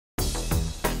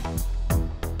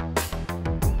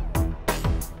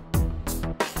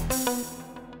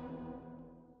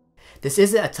This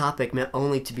isn't a topic meant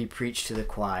only to be preached to the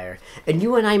choir, and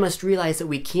you and I must realize that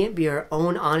we can't be our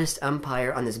own honest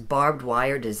umpire on this barbed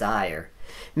wire desire.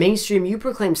 Mainstream, you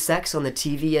proclaim sex on the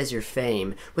TV as your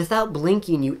fame. Without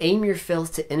blinking, you aim your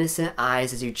filth to innocent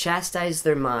eyes as you chastise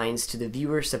their minds to the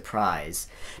viewer's surprise.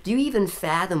 Do you even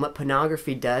fathom what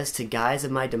pornography does to guys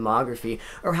of my demography,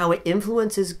 or how it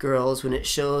influences girls when it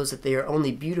shows that they are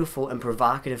only beautiful in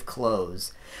provocative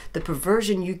clothes? The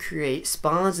perversion you create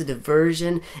spawns a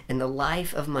diversion in the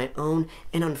life of my own,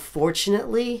 and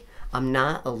unfortunately, I'm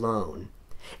not alone.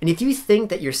 And if you think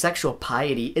that your sexual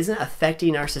piety isn't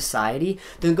affecting our society,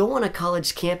 then go on a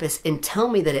college campus and tell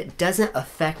me that it doesn't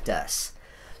affect us.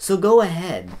 So go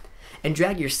ahead and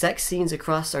drag your sex scenes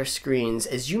across our screens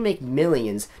as you make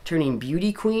millions turning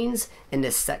beauty queens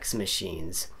into sex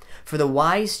machines. For the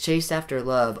wise chase after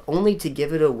love only to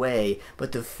give it away,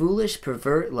 but the foolish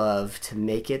pervert love to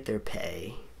make it their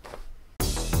pay.